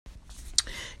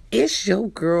It's your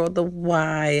girl, the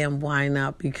why and why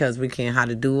not, because we can. How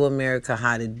to do, America,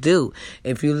 how to do.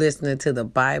 If you're listening to the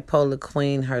bipolar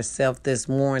queen herself this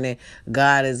morning,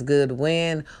 God is good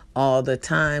when all the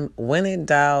time. When in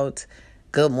doubt,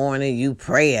 good morning, you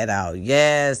pray it out.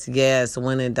 Yes,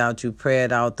 when in doubt, you pray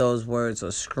it out. Those words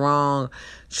are strong.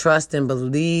 Trust and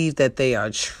believe that they are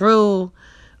true.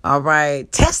 All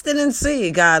right. Test it and see.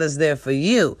 God is there for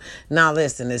you. Now,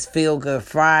 listen, it's Feel Good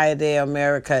Friday,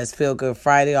 America. It's Feel Good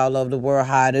Friday all over the world.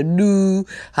 How to do.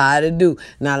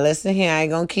 Now, listen here. I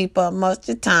ain't going to keep up much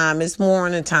of time. It's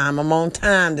morning time. I'm on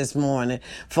time this morning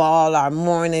for all our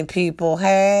morning people.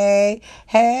 Hey.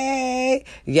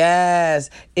 Yes,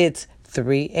 it's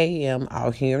 3 a.m.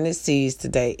 out here in the seas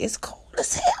today. It's cold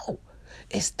as hell.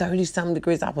 It's 30-something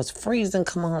degrees. I was freezing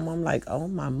coming home. I'm like, oh,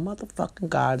 my motherfucking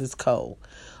God, it's cold.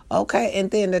 Okay,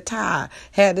 and then the tire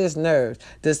had this nerve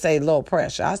to say low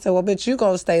pressure. I said, well, bitch, you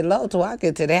gonna stay low till I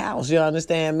get to the house. You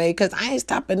understand me? Because I ain't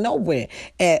stopping nowhere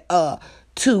at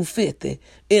 2:50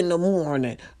 in the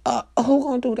morning. Who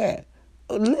gonna do that?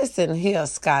 Listen here,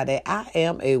 Scotty, I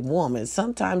am a woman.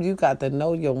 Sometimes you got to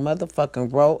know your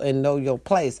motherfucking role and know your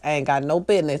place. I ain't got no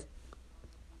business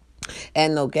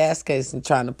and no gas station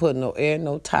trying to put no air,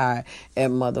 no tire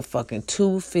at motherfucking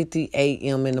 2:50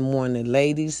 a.m. in the morning.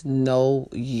 Ladies, know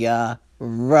ya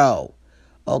role.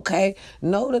 Okay?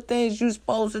 Know the things you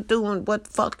supposed to do and what the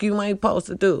fuck you ain't supposed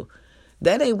to do.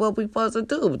 That ain't what we supposed to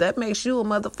do. That makes you a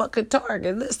motherfucking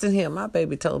target. Listen here, my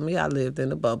baby told me I lived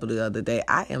in a bubble the other day.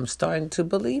 I am starting to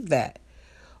believe that.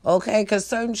 Okay? Because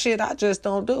certain shit I just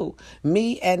don't do.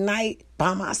 Me at night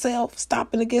by myself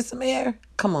stopping to get some air?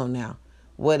 Come on now.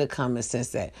 Where the common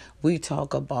sense at? We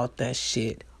talk about that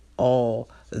shit all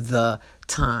the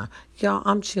time. Y'all,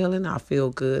 I'm chilling. I feel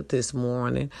good this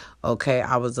morning. Okay,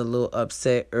 I was a little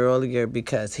upset earlier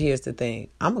because here's the thing.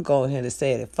 I'm going to go ahead and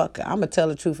say it. Fuck it. I'm going to tell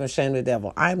the truth and shame the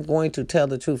devil. I'm going to tell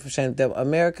the truth and shame the devil.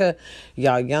 America,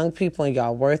 y'all young people and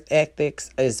y'all worth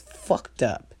ethics is fucked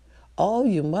up. All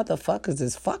you motherfuckers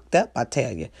is fucked up, I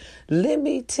tell you. Let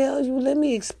me tell you, let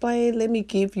me explain, let me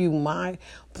give you my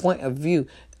point of view.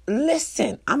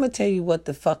 Listen, I'm going to tell you what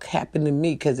the fuck happened to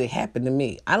me because it happened to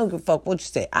me. I don't give a fuck what you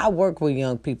say. I work with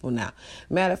young people now.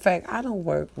 Matter of fact, I don't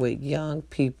work with young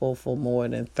people for more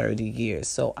than 30 years.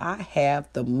 So I have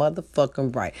the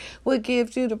motherfucking right. What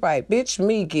gives you the right? Bitch,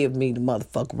 me give me the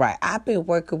motherfucking right. I've been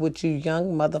working with you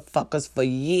young motherfuckers for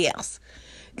years.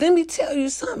 Let me tell you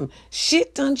something.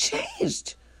 Shit done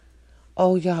changed.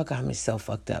 Oh, y'all got me so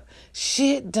fucked up.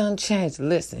 Shit done changed.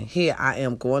 Listen, here I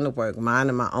am going to work,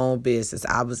 minding my own business.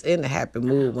 I was in a happy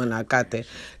mood when I got there.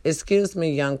 Excuse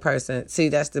me, young person. See,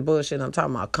 that's the bullshit I'm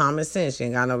talking about. Common sense. You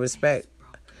ain't got no respect.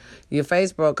 Your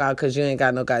face broke out because you ain't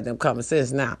got no goddamn common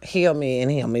sense. Now, heal me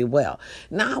and heal me well.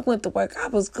 Now, I went to work. I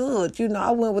was good. You know,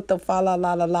 I went with the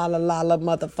fa-la-la-la-la-la-la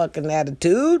motherfucking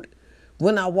attitude.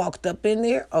 When I walked up in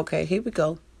there, okay, here we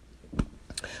go.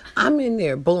 I'm in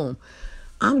there, boom.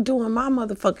 I'm doing my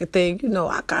motherfucking thing. You know,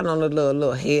 I got on a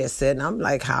little headset and I'm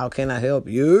like, how can I help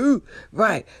you?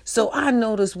 Right. So I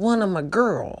noticed one of my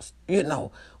girls, you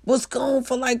know, was gone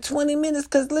for like 20 minutes.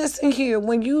 Because listen here,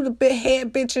 when you the big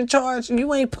head bitch in charge,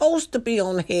 you ain't supposed to be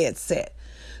on the headset.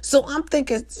 So I'm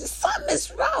thinking, something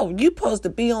is wrong. You supposed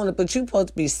to be on it, but you supposed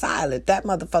to be silent. That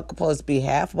motherfucker supposed to be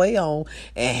halfway on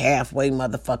and halfway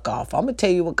motherfucker off. I'm going to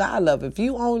tell you what God love. If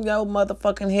you on your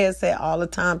motherfucking headset all the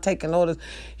time taking orders,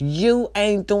 you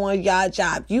ain't doing your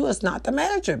job. You is not the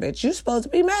manager, bitch. You supposed to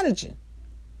be managing.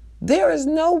 There is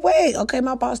no way. Okay,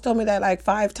 my boss told me that like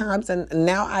 5 times, and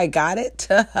now I got it.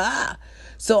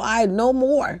 So I no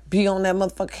more be on that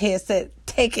motherfucking headset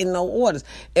taking no orders.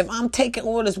 If I'm taking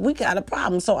orders, we got a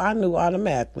problem. So I knew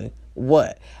automatically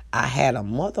what? I had a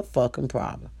motherfucking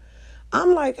problem.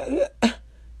 I'm like,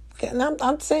 and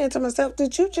I'm saying to myself,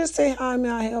 did you just say, hi, may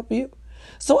I help you?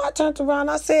 So I turned around,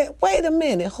 I said, wait a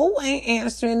minute, who ain't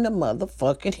answering the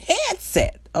motherfucking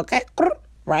headset? Okay,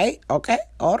 right? Okay,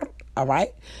 all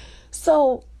right.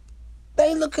 So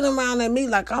they looking around at me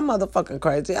like I'm motherfucking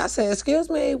crazy. I said, excuse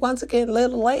me, once again,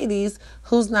 little ladies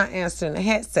who's not answering the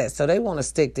headset. So they want to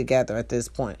stick together at this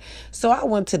point. So I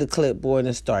went to the clipboard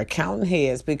and started counting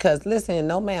heads because, listen,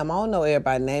 no, ma'am, I don't know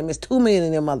everybody's name. It's too many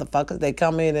of them motherfuckers. They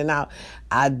come in and out.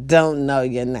 I don't know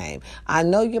your name. I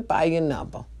know you by your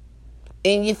number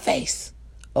in your face.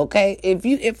 Okay,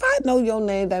 if I know your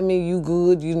name, that means you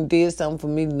good. You did something for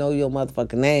me to know your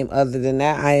motherfucking name. Other than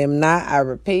that, I am not. I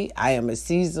repeat, I am a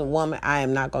seasoned woman. I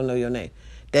am not gonna know your name.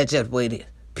 That's just what it is.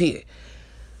 Period.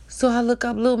 So I look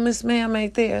up, little Miss Ma'am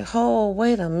ain't there. Oh,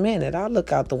 wait a minute. I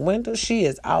look out the window. She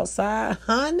is outside,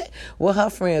 honey, with her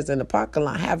friends in the parking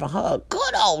lot having her a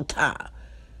good old time.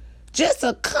 just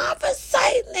a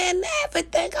conversating and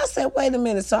everything. I said, wait a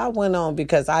minute. So I went on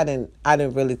because I didn't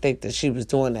really think that she was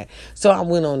doing that. So I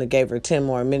went on and gave her 10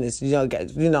 more minutes.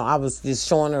 I was just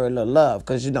showing her a little love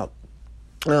because,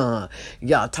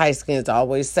 y'all tight skins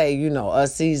always say,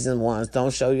 us seasoned ones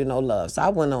don't show you no love. So I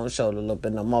went on and showed a little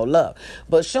bit no more love.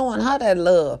 But showing her that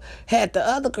love had the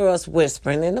other girls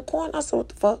whispering in the corner. I said, what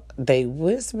the fuck? They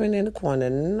whispering in the corner.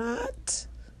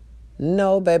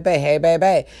 No, baby. Hey,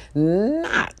 baby.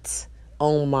 Not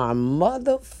on my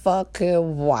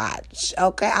motherfucking watch.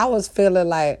 Okay? I was feeling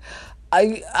like,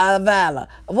 Vala.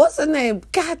 What's her name?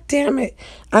 God damn it.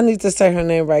 I need to say her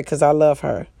name right because I love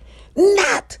her.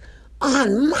 Not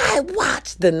on my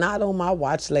watch. The not on my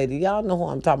watch lady. Y'all know who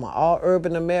I'm talking about. All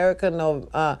urban America. No,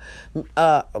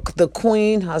 the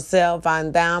queen herself.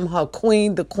 Van Damme, her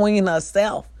queen, the queen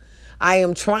herself. I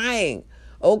am trying.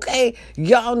 Okay?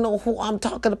 Y'all know who I'm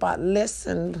talking about.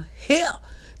 Listen here.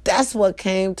 That's what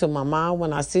came to my mind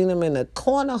when I seen him in the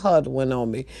corner huddling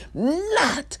on me.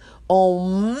 Not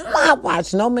on my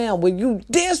watch. No, man, will you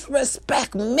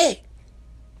disrespect me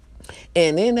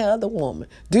and any other woman?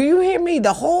 Do you hear me?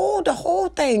 The whole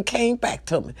thing came back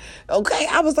to me. Okay?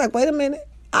 I was like, wait a minute.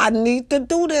 I need to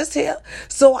do this here.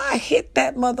 So I hit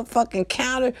that motherfucking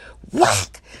counter.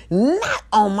 Whack! Not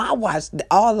on my watch.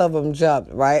 All of them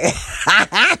jumped, right?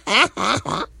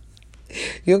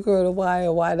 Your girl,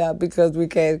 why not? Because we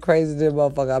came crazy to the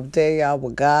motherfucker. I'm telling y'all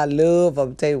what God love.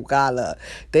 I'm telling you what God love.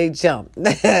 They jumped.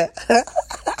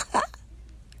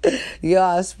 Yo,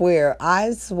 I swear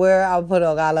I'll put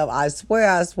on God love. I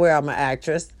swear I'm an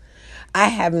actress. I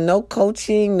have no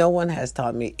coaching. No one has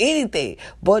taught me anything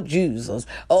but Jesus.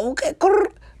 Okay,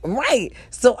 right.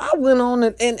 So I went on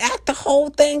and act the whole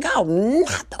thing out,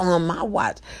 not on my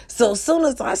watch. So as soon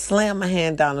as I slammed my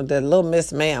hand down on that, little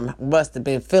Miss Ma'am must have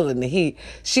been feeling the heat.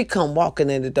 She come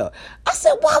walking in the door. I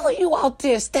said, why were you out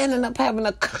there standing up having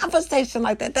a conversation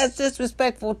like that? That's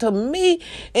disrespectful to me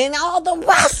and all the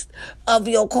rest of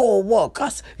your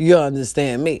co-workers. You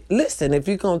understand me? Listen, if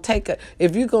you're gonna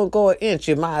go an inch,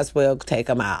 you might as well take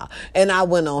a mile. And I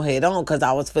went on head on because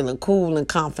I was feeling cool and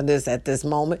confident at this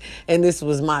moment, and this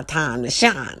was my time to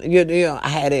shine. I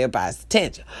had everybody's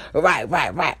attention.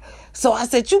 Right. So I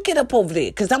said, you get up over there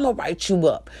because I'm going to write you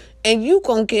up. And you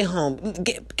going to get home.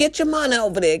 Get your money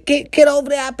over there. Get over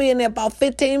there. I'll be in there about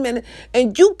 15 minutes.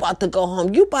 And you about to go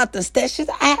home. You about to stay. She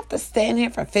said, I have to stand here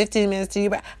for 15 minutes till you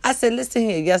back. I said, listen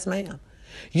here. Yes, ma'am.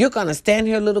 You're going to stand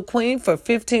here, little queen, for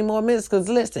 15 more minutes. Because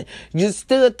listen, you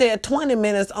stood there 20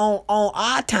 minutes on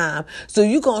our time. So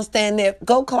you're going to stand there.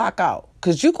 Go clock out.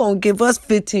 Because you're going to give us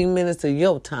 15 minutes of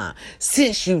your time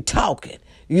since you talking.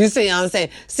 You see what I'm saying?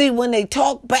 See, when they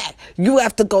talk back, you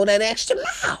have to go that extra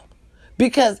mile.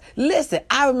 Because, listen,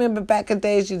 I remember back in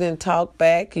days you didn't talk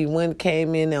back. You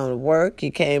came in on work. You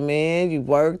came in, you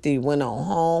worked, you went on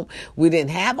home. We didn't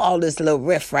have all this little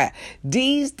riffraff.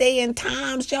 These day and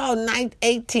times, y'all,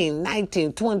 18,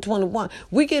 19, 20, 21,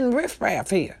 we getting riffraff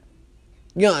here.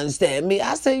 You understand me?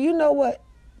 I said, you know what?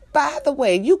 By the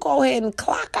way, you go ahead and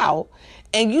clock out.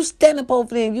 And you stand up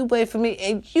over there and you wait for me.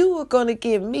 And you are going to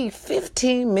give me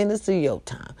 15 minutes of your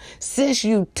time. Since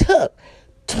you took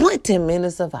 20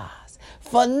 minutes of ours.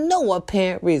 For no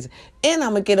apparent reason. And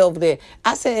I'm going to get over there.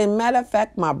 I said, as a matter of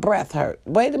fact, my breath hurt.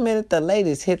 Wait a minute, the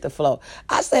ladies hit the floor.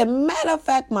 I said, matter of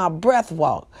fact, my breath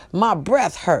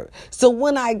hurt. So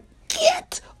when I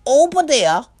get over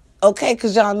there, okay,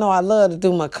 because y'all know I love to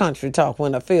do my country talk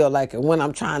when I feel like it. When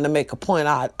I'm trying to make a point,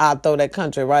 I throw that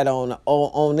country right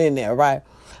on in there, right?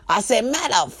 I said,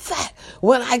 matter of fact,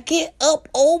 when I get up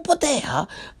over there,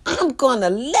 I'm going to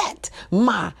let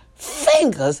my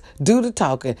fingers do the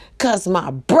talking because my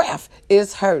breath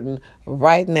is hurting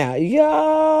right now.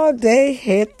 Y'all, they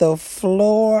hit the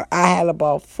floor. I had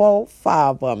about 4,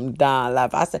 5 of them down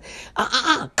live. I said,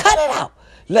 cut it out.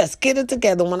 Let's get it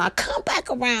together. When I come back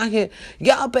around here,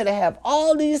 y'all better have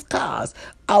all these cars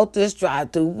out this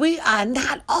drive-thru. We are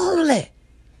not only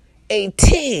a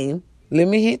team. Let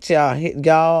me hit y'all.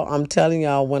 Y'all, I'm telling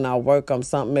y'all, when I work, I'm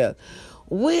something else.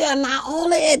 We are not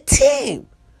only a team,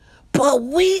 but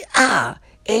we are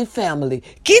a family.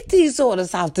 Get these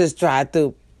orders out this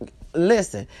drive-thru.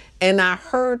 Listen, and I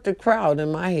heard the crowd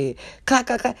in my head. Clack,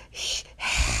 clack, clack.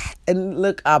 And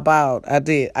look, I bowed. I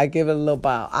did. I give it a little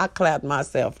bow. I clapped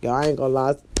myself, y'all. I ain't gonna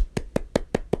lie.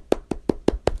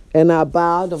 And I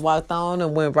bowed and walked on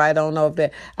and went right on over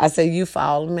there. I said, you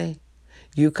follow me?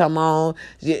 You come on.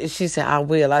 She said, I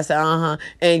will. I said,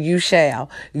 and you shall.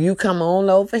 You come on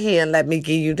over here and let me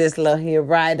give you this little here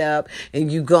right up.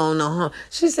 And you go on home.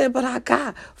 She said, but I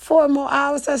got 4 more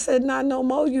hours. I said, not no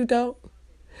more, you don't.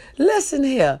 Listen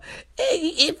here.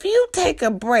 If you take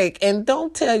a break and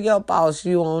don't tell your boss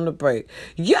you on a break,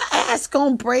 your ass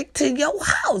gonna break to your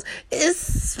house,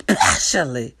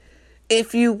 especially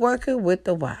if you working with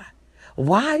the Y.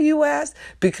 Why, you ask?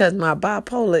 Because my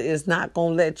bipolar is not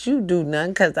going to let you do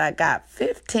nothing because I got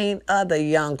 15 other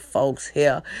young folks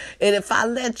here. And if I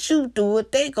let you do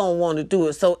it, they going to want to do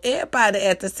it. So everybody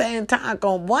at the same time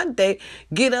going to one day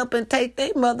get up and take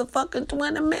their motherfucking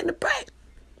 20-minute break.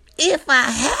 If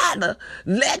I had to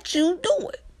let you do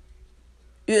it.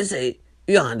 You see,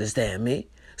 you understand me?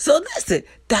 So listen,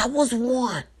 that was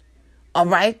one. All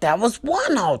right, that was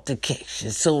one altercation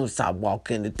as soon as I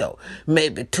walk in the door.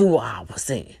 Maybe 2 hours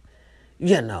in.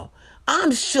 You know,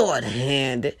 I'm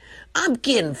short-handed. I'm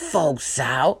getting folks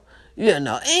out,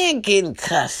 and getting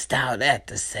cussed out at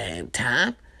the same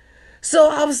time. So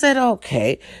I said,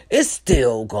 okay, it's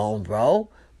still gonna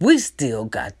roll. We still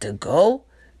got to go.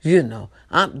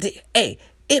 Hey,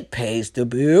 it pays the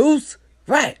bills.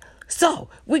 Right. So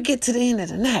we get to the end of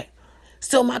the night.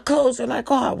 So my clothes are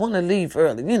like, I want to leave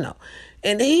early,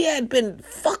 And he had been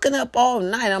fucking up all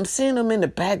night. I'm seeing him in the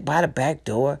back by the back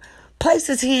door.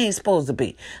 Places he ain't supposed to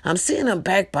be. I'm seeing him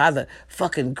back by the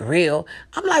fucking grill.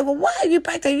 I'm like, well, why are you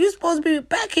back there? You supposed to be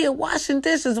back here washing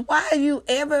dishes. Why are you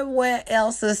everywhere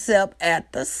else except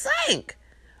at the sink?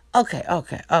 Okay.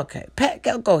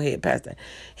 Pat, go ahead, Pastor.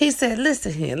 He said,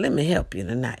 listen here, let me help you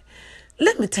tonight.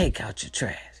 Let me take out your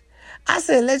trash. I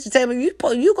said, let you tell me, you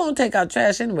going to take out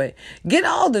trash anyway. Get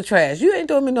all the trash. You ain't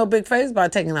doing me no big favors by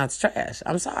taking out the trash.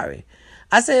 I'm sorry.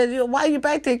 I said, why you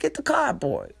back there? Get the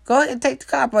cardboard. Go ahead and take the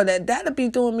cardboard. That'll be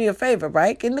doing me a favor,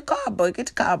 right? Get the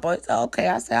cardboard. So, okay.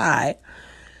 I said, all right.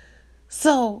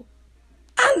 So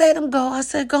I let him go. I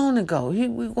said, go on and go.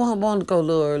 We want to go a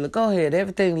little early. Go ahead.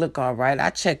 Everything look all right. I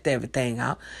checked everything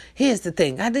out. Here's the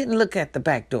thing. I didn't look at the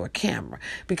back door camera.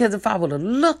 Because if I would have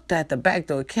looked at the back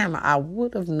door camera, I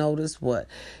would have noticed what?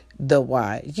 The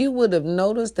why. You would have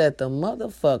noticed that the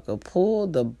motherfucker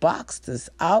pulled the boxes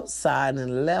outside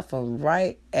and left them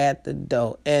right at the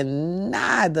door. And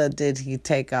neither did he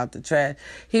take out the trash.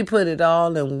 He put it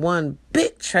all in one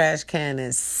big trash can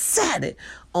and sat it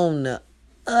on the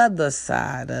other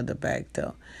side of the back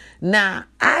door. Now,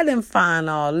 I didn't find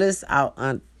all this out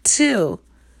until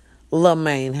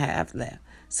LaMaine half left.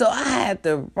 So I had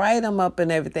to write him up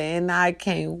and everything, and I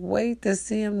can't wait to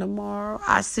see him tomorrow.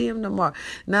 I see him tomorrow.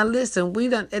 Now, listen,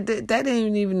 that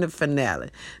ain't even the finale.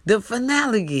 The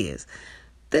finale is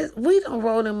that we done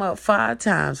wrote him up 5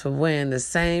 times for wearing the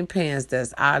same pants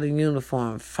that's out of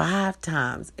uniform 5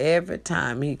 times. Every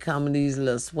time he come in these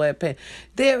little sweatpants.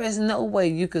 There is no way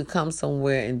you could come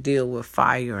somewhere and deal with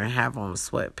fire and have on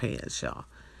sweatpants, y'all.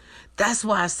 That's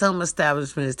why some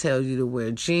establishments tell you to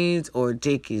wear jeans or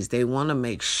Dickies. They want to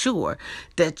make sure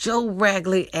that your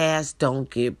raggedy ass don't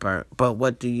get burnt. But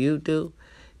what do?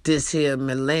 This here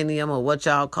millennium or what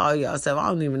y'all call yourself. I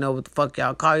don't even know what the fuck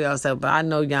y'all call yourself, but I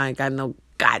know y'all ain't got no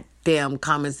goddamn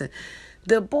common sense.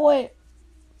 The boy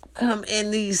come in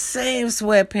these same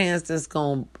sweatpants that's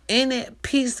going, any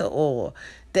piece of oil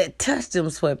that touch them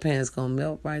sweatpants going to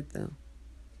melt right there.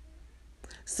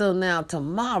 So now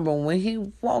tomorrow when he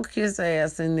walk his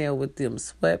ass in there with them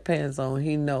sweatpants on,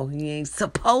 he know he ain't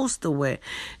supposed to wear.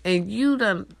 And you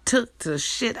done took the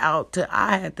shit out till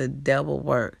I had to double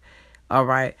work. All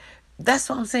right? That's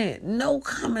what I'm saying. No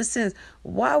common sense.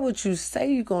 Why would you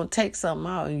say you're going to take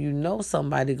something out and you know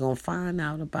somebody going to find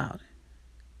out about it?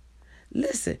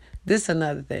 Listen, this is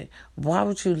another thing. Why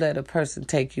would you let a person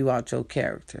take you out your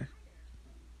character?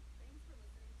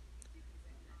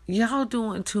 Y'all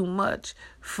doing too much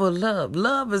for love.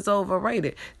 Love is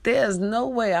overrated. There's no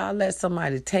way I'll let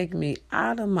somebody take me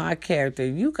out of my character.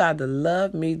 You got to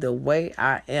love me the way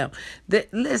I am.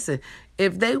 Listen,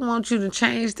 if they want you to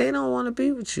change, they don't want to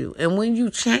be with you. And when you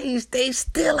change, they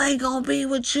still ain't going to be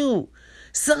with you.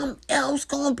 Something else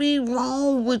going to be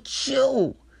wrong with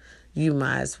you. You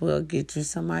might as well get you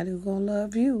somebody who's going to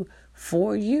love you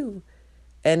for you.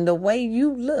 And the way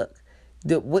you look.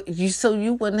 So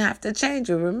you wouldn't have to change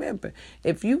it. Remember,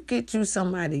 if you get you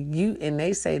somebody and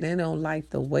they say they don't like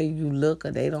the way you look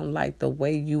or they don't like the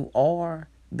way you are,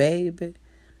 baby,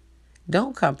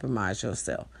 don't compromise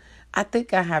yourself. I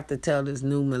think I have to tell this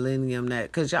new millennium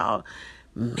that because y'all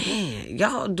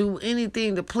do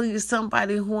anything to please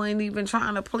somebody who ain't even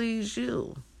trying to please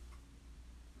you.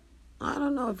 I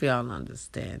don't know if y'all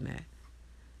understand that.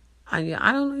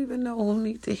 I don't even know who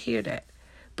need to hear that.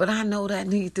 But I know that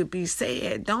needs to be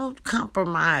said. Don't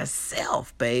compromise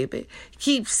self, baby.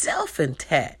 Keep self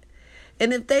intact.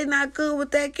 And if they not good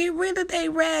with that, get rid of they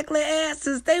raggedy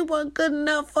asses. They weren't good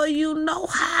enough for you, no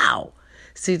how.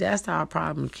 See, that's our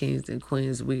problem, kings and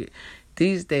queens.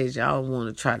 These days, y'all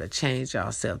want to try to change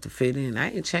yourself to fit in.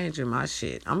 I ain't changing my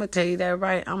shit. I'm going to tell you that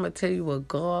right. I'm going to tell you what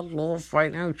God loves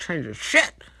right now. I ain't changing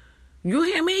shit. You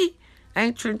hear me? I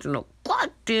ain't changing no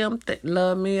goddamn thing.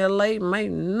 Love me or late,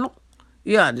 man. No.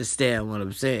 You understand what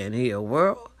I'm saying here,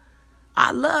 world?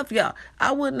 I love y'all.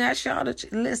 I wouldn't ask y'all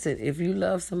to listen. If you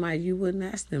love somebody, you wouldn't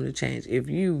ask them to change. If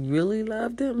you really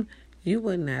love them, you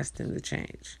wouldn't ask them to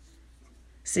change.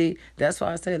 See, that's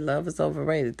why I say love is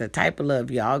overrated. The type of love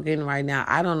y'all getting right now,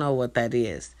 I don't know what that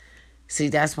is. See,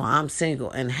 that's why I'm single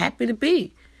and happy to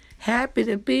be. Happy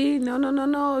to be.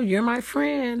 No. You're my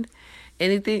friend.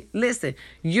 Anything. Listen,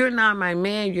 you're not my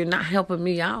man. You're not helping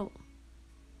me out.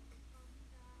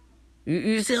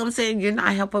 You see what I'm saying? You're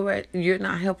not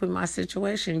helping my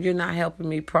situation. You're not helping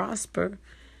me prosper.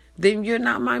 Then you're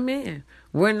not my man.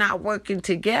 We're not working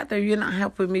together. You're not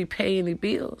helping me pay any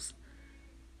bills.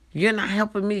 You're not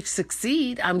helping me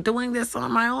succeed. I'm doing this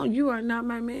on my own. You are not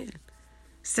my man.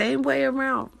 Same way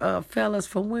around, fellas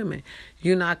for women.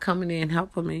 You're not coming in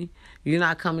helping me. You're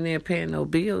not coming in paying no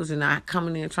bills. You're not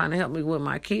coming in trying to help me with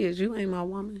my kids. You ain't my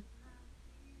woman.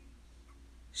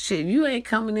 Shit, you ain't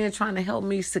coming in trying to help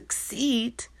me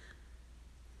succeed.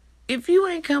 If you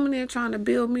ain't coming in trying to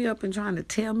build me up and trying to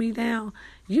tear me down,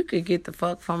 you could get the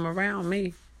fuck from around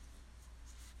me.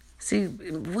 See,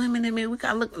 women and men, we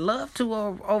got to look love too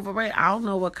overrated. I don't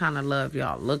know what kind of love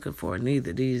y'all looking for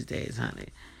neither these days, honey.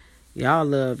 Y'all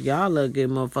love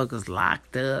getting motherfuckers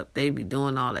locked up. They be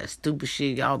doing all that stupid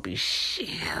shit. Y'all be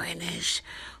sharing this.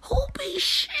 Who be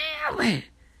sharing?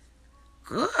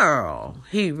 Girl,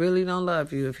 he really don't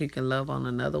love you if he can love on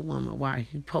another woman. Why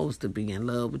he supposed to be in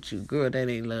love with you? Girl, that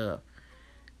ain't love.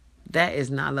 That is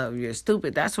not love. You're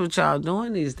stupid. That's what y'all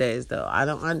doing these days, though. I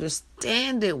don't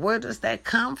understand it. Where does that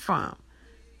come from?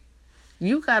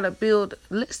 You got to build.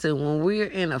 Listen, when we're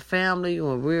in a family,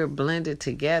 when we're blended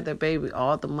together, baby,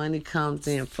 all the money comes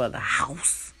in for the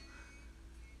house.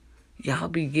 Y'all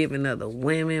be giving other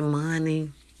women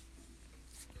money.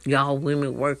 Y'all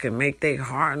women work and make their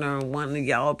hard-earned money.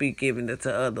 Y'all be giving it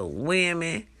to other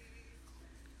women.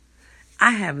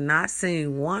 I have not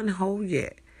seen one hoe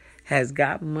yet has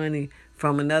got money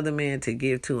from another man to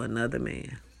give to another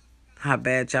man. How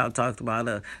bad y'all talked about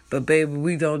us. But, baby,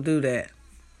 we don't do that.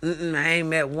 I ain't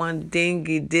met one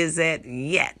dingy dizat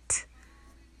yet.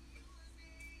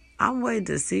 I'm waiting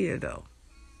to see her, though.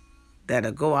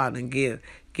 That'll go out and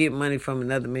get money from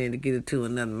another man to give it to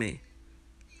another man.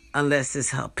 Unless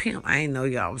it's her pimp. I ain't know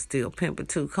y'all was still pimping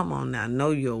too. Come on now.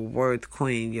 Know your worth,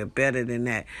 queen. You're better than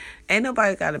that. Ain't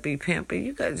nobody got to be pimping.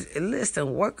 You got to,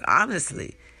 listen, work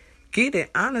honestly. Get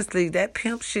it honestly. That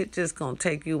pimp shit just going to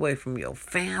take you away from your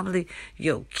family,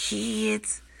 your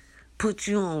kids, put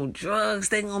you on drugs.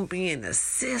 They going to be in the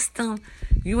system.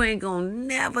 You ain't going to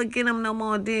never get them no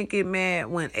more. Then get mad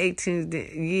when 18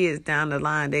 years down the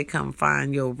line, they come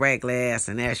find your regular ass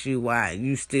and ask you why.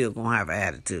 You still going to have an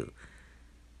attitude.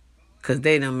 Because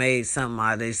they done made something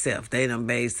out of themselves. They done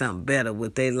made something better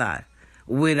with their life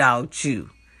without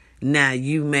you. Now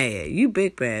you mad. You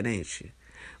big bad, ain't you?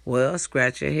 Well,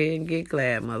 scratch your head and get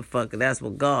glad, motherfucker. That's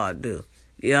what God do.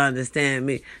 You understand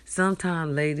me?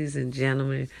 Sometimes, ladies and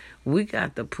gentlemen, we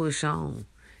got to push on.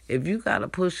 If you got to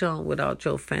push on without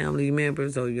your family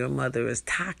members or your mother is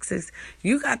toxic,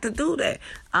 you got to do that.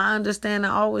 I understand. I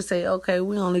always say, okay,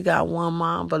 we only got one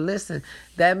mom. But listen,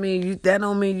 that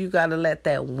don't mean you got to let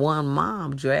that one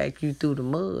mom drag you through the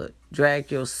mud, drag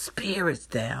your spirits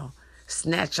down,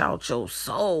 snatch out your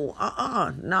soul.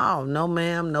 No,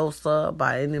 ma'am, no, sir,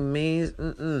 by any means.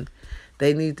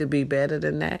 They need to be better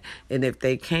than that. And if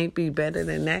they can't be better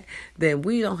than that, then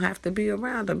we don't have to be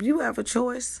around them. You have a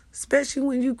choice, especially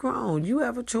when you're grown. You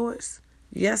have a choice.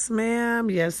 Yes, ma'am.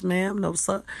 Yes, ma'am. No,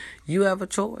 sir. You have a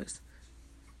choice.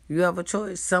 You have a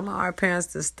choice. Some of our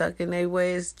parents are stuck in their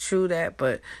ways. True that.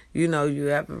 But, you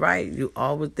have it right.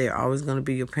 They're always going to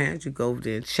be your parents. You go over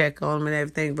there and check on them and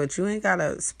everything. But you ain't got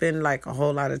to spend like a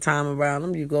whole lot of time around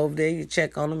them. You go over there, you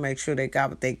check on them, make sure they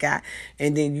got what they got.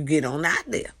 And then you get on out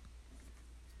there.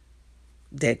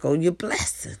 There go your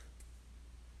blessing.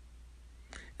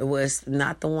 It was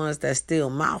not the ones that still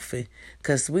mouthy.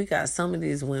 Because we got some of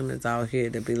these women out here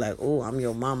that be like, oh, I'm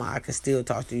your mama. I can still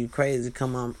talk to you crazy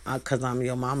because I'm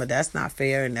your mama. That's not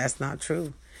fair and that's not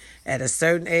true. At a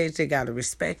certain age, they got to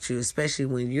respect you, especially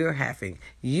when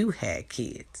you had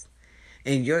kids.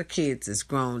 And your kids is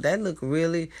grown. That look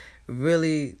really,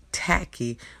 really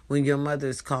tacky when your mother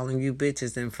is calling you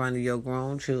bitches in front of your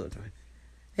grown children.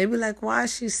 They be like, why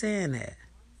is she saying that?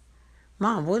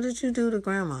 Mom, what did you do to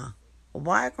Grandma?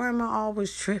 Why Grandma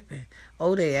always tripping?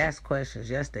 Oh, they ask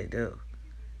questions. Yes, they do.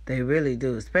 They really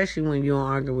do. Especially when you don't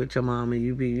argue with your mom and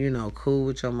you be, cool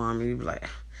with your mom. And you be like,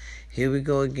 Here we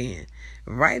go again.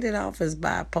 Write it off as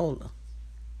bipolar.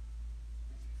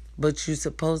 But you're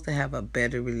supposed to have a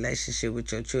better relationship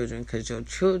with your children, because your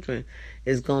children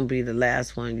is going to be the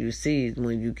last one you see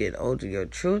when you get older. Your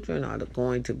children are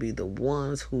going to be the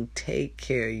ones who take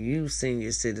care of you,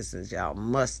 senior citizens. Y'all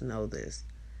must know this.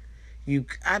 You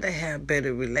got to have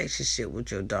better relationship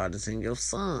with your daughters and your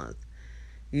sons.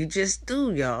 You just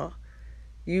do, y'all.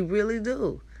 You really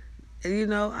do. You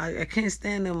know, I can't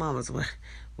stand them mamas.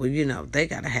 Well, you know, they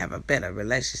got to have a better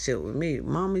relationship with me.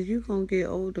 Mama, you going to get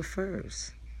older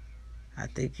first. I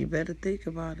think you better think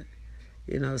about it.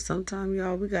 You know, sometimes,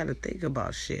 y'all, we got to think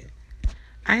about shit.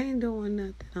 I ain't doing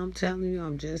nothing. I'm telling you,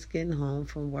 I'm just getting home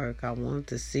from work. I want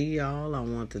to see y'all. I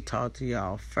want to talk to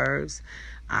y'all first.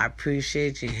 I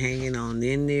appreciate you hanging on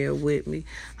in there with me.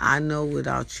 I know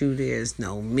without you, there's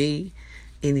no me.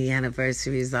 Any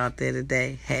anniversaries out there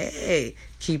today? Hey,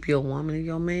 keep your woman and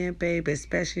your man, baby,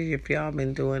 especially if y'all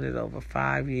been doing it over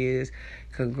 5 years.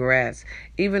 Congrats.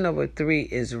 Even over 3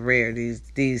 is rare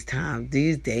these times,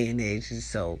 these day and ages.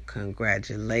 So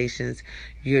congratulations.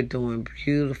 You're doing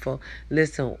beautiful.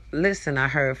 Listen, I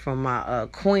heard from my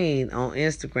queen on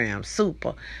Instagram.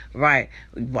 Super. Right.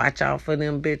 Watch out for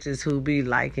them bitches who be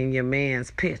liking your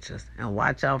man's pictures. And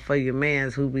watch out for your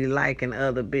mans who be liking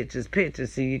other bitches'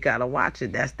 pictures. See, you gotta watch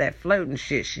it. That's that flirting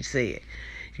shit she said.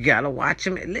 You gotta watch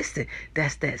them. Listen,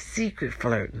 that's that secret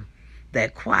flirting.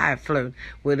 That quiet flirt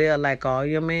where they'll like all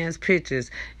your man's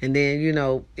pictures, and then, you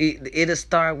know, it'll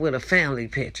start with a family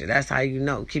picture. That's how you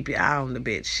know. Keep your eye on the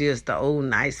bitch. She'll the old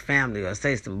nice family or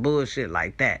say some bullshit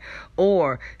like that.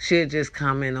 Or she'll just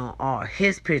comment on all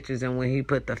his pictures, and when he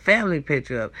put the family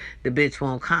picture up, the bitch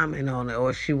won't comment on it,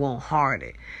 or she won't heart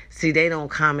it. See, they don't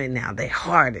comment now. They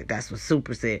heart it. That's what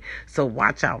Super said. So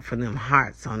watch out for them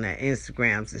hearts on their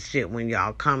Instagrams and shit when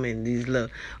y'all come in. These little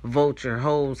vulture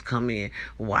hoes come in.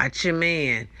 Watch your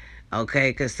man, okay?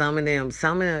 Because some of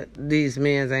these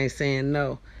men ain't saying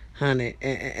no, honey.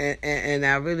 And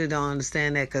I really don't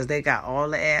understand that, because they got all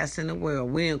the ass in the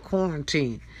world. We in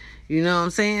quarantine. You know what I'm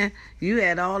saying? You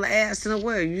had all the ass in the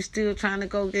world. You still trying to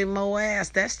go get more ass.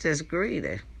 That's just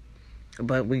greedy.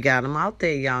 But we got them out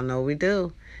there. Y'all know we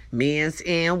do. Men's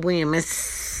and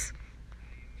women's.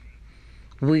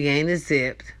 We ain't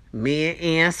exempt. Men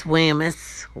and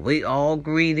women's. We all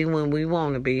greedy when we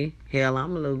want to be. Hell,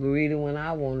 I'm a little greedy when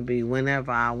I want to be.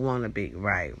 Whenever I want to be.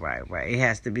 Right. It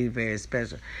has to be very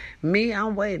special. Me,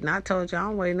 I'm waiting. I told you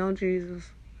I'm waiting on Jesus.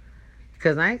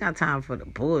 Because I ain't got time for the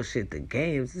bullshit, the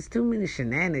games. There's too many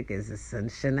shenanigans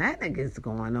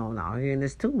going on out here, and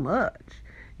it's too much.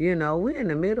 You know, we're in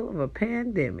the middle of a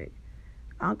pandemic.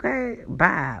 Okay?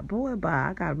 Bye.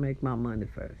 I got to make my money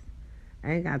first.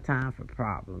 I ain't got time for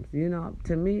problems. You know,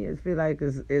 to me, it feel like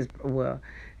well,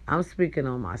 I'm speaking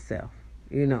on myself.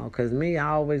 You know, because me, I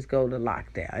always go to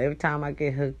lockdown. Every time I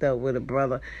get hooked up with a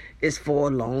brother, it's for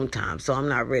a long time. So I'm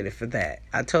not ready for that.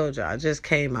 I told you, I just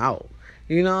came out.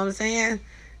 You know what I'm saying?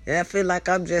 And I feel like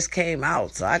I just came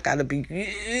out. So I got to be,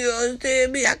 you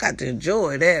understand me? I got to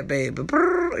enjoy that, baby.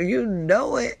 You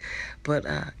know it. But,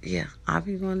 yeah, I'll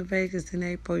be going to Vegas in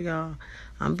April, y'all.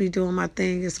 I'm be doing my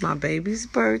thing. It's my baby's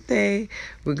birthday.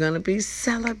 We're going to be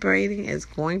celebrating. It's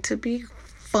going to be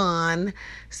fun.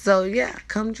 So, yeah,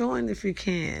 come join if you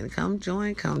can. Come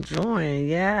join.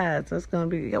 Yes, it's going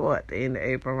to be, what, the end of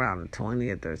April, around the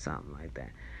 20th or something like that.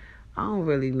 I don't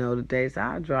really know the dates.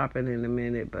 I'll drop it in a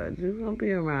minute, but it's going to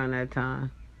be around that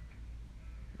time.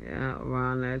 Yeah,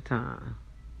 around that time.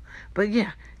 But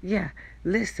yeah.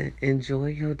 Listen, enjoy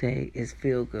your day. It's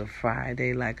Feel Good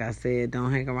Friday. Like I said,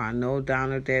 don't hang around no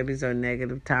Donna Debbies or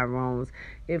negative Tyrones.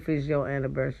 If it's your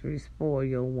anniversary, spoil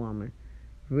your woman.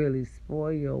 Really,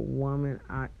 spoil your woman.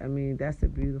 I mean, that's a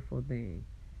beautiful thing.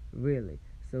 Really.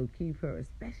 So keep her,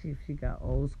 especially if she got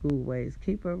old school ways.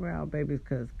 Keep her around, baby,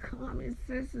 because common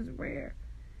sense is rare.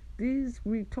 These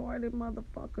retarded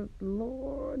motherfuckers,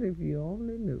 Lord, if you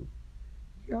only knew.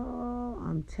 Y'all,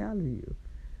 I'm telling you.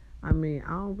 I mean,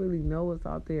 I don't really know what's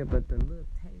out there, but the little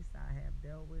taste I have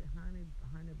dealt with, honey,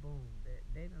 boom,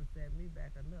 they done set me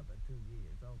back another 2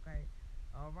 years, okay?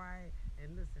 All right?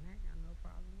 And listen, I ain't got no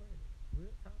problem with it.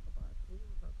 We're going to talk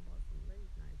about some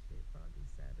late night shit, probably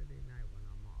Saturday night when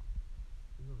I'm off.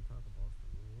 We're going to talk about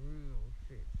some real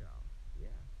shit, y'all.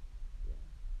 Yeah.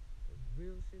 The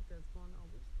real shit that's going on.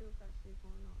 We still got shit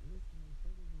going on. Listen, we said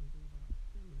we're going to give out a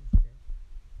stimulus check.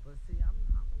 But see, I'm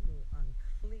a little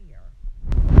unclear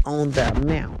on the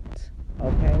amount,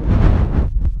 okay?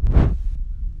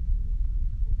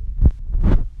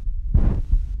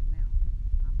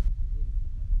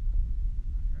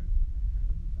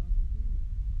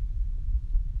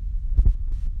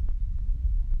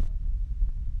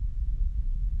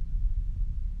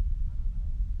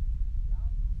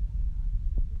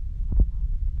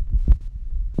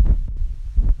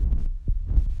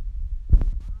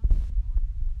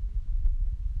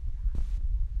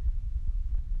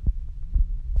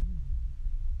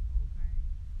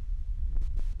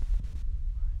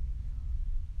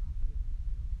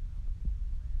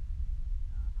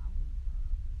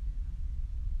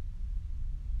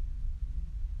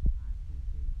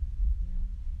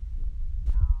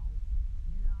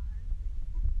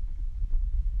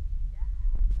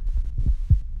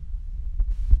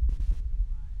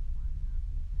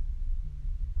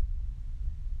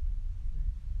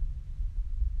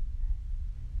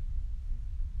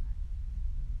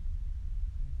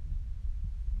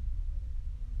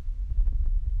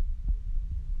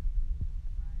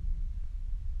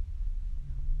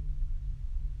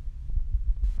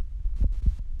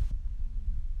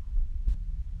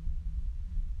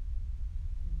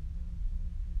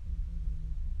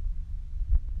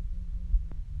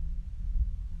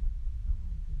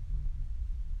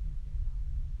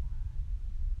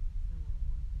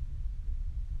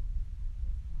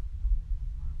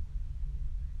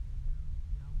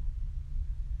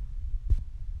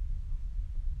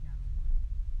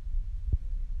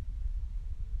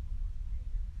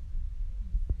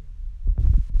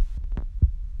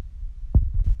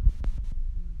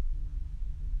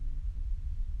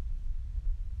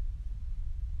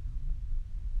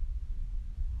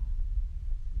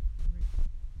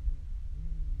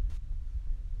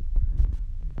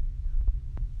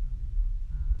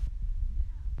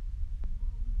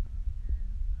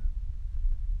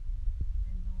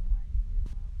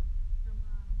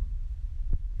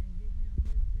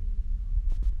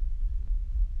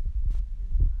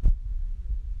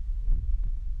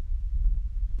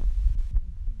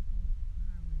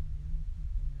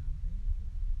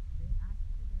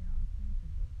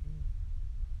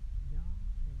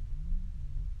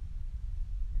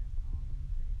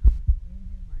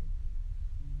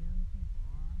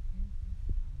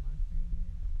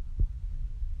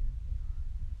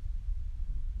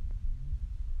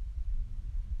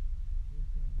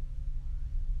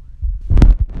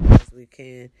 we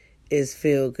can. It's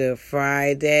Feel Good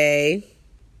Friday.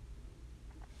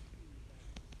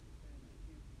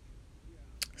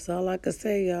 That's all I can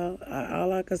say, y'all.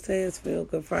 All I can say is Feel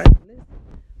Good Friday. Listen,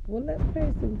 well, let's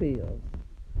pay some bills.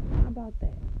 How about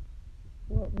that?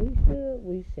 What we should,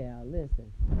 we shall.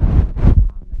 Listen. I'm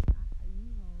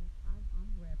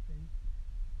repping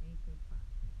Anchor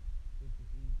Podcast. It's an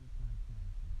easy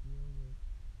podcast to deal with.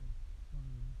 It's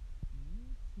fun.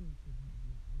 You too can have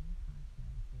your own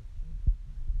podcast at Anchor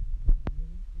Podcast. It's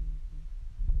really easy.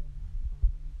 You'll have fun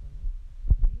results.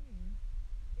 And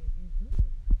if you do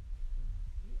it right, if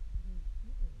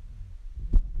you do it right,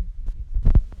 if you get some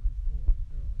toys for it,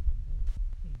 girls, for boys,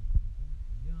 teenagers,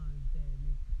 whatever. You understand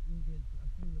me? You can get a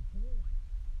few of boys.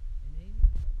 And ain't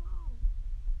nothing wrong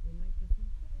with making some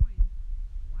coins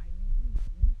while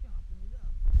you chopping it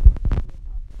up. You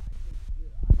chopping like this.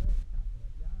 Yeah, I love to chop it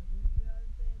up. Y'all, you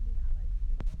understand me? I like to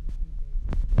think I'm a DJ.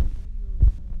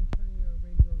 Turn your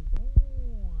radios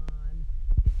on.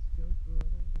 It's your girl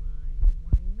to wine.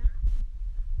 Why not?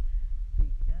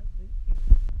 Because we can.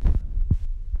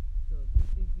 So if you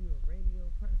think you're a radio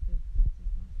person such as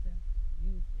myself,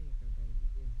 use Anchor, baby.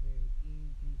 It's very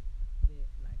easy.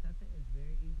 Like I said, it's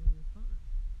very easy and it's fun.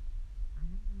 I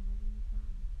haven't had any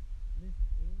problems. Listen,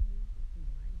 any music you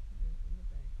might hear in the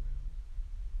background,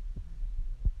 I have a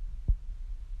little pop.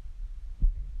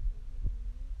 Okay, so go ahead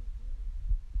and music. Hold on.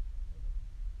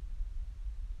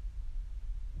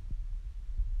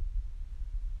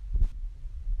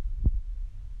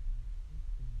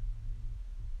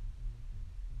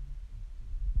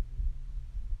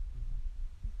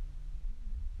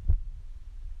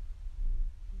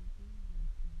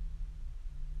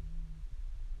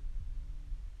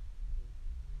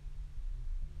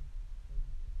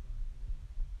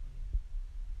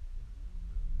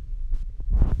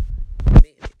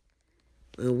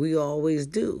 And we always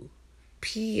do.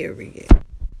 Period.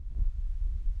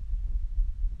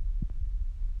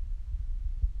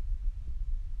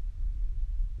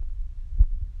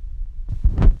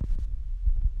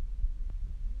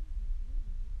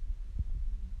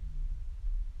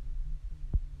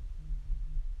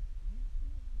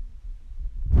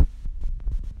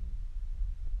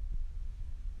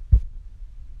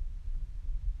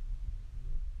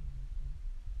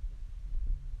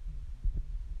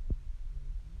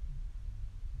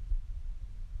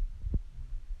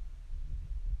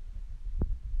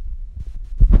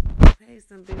 Pay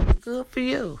some bills. Good for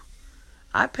you.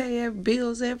 I pay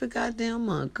bills every goddamn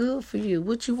month. Good for you.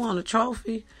 What you want, a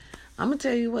trophy? I'm going to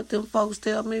tell you what them folks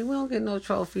tell me. We don't get no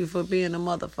trophy for being a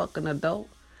motherfucking adult.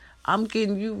 I'm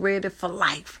getting you ready for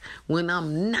life when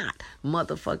I'm not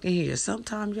motherfucking here.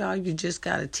 Sometimes, y'all, you just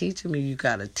got to teach them and you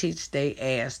got to teach they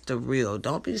ass the real.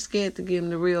 Don't be scared to give them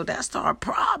the real. That's our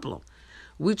problem.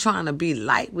 We trying to be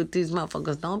light with these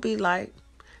motherfuckers. Don't be light.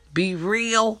 Be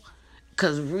real.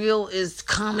 Because real is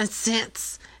common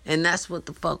sense. And that's what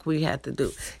the fuck we have to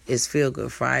do. It's Feel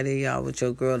Good Friday, y'all, with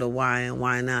your girl, the why and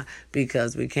why not?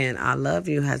 Because we can. I love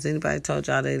you. Has anybody told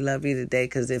y'all they love you today?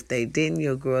 Because if they didn't,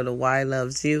 your girl, the why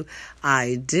loves you.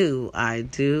 I do.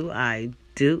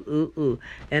 Ooh.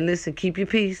 And listen, keep your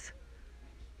peace.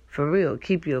 For real,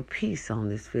 keep your peace on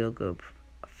this Feel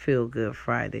Good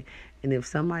Friday. And if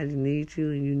somebody needs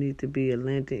you and you need to be a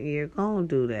lending ear, go and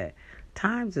do that.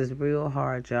 Times is real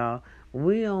hard, y'all.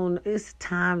 It's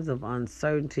times of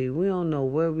uncertainty. We don't know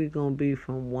where we're going to be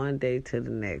from one day to the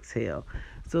next. Hell.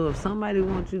 So if somebody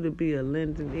wants you to be a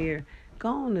lending ear, go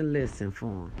on and listen for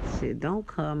them. Shit, don't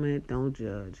comment, don't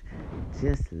judge.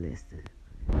 Just listen.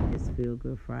 It's Feel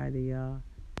Good Friday, y'all.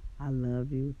 I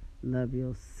love you. Love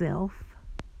yourself.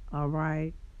 All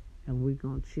right? And we're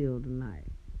going to chill tonight.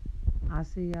 I'll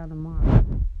see y'all tomorrow.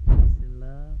 Peace and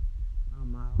love.